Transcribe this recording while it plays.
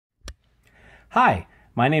Hi,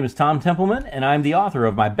 my name is Tom Templeman, and I'm the author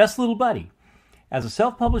of My Best Little Buddy. As a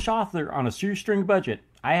self-published author on a shoestring budget,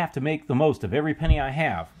 I have to make the most of every penny I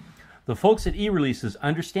have. The folks at eReleases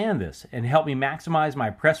understand this and help me maximize my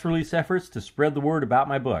press release efforts to spread the word about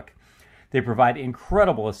my book. They provide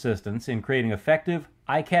incredible assistance in creating effective,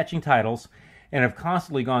 eye-catching titles and have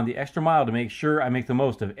constantly gone the extra mile to make sure I make the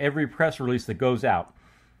most of every press release that goes out.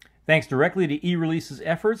 Thanks directly to eReleases'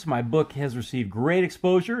 efforts, my book has received great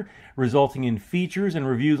exposure, resulting in features and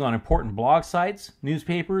reviews on important blog sites,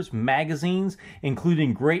 newspapers, magazines,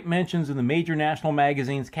 including great mentions in the major national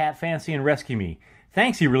magazines Cat Fancy and Rescue Me.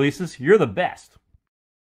 Thanks, eReleases. You're the best.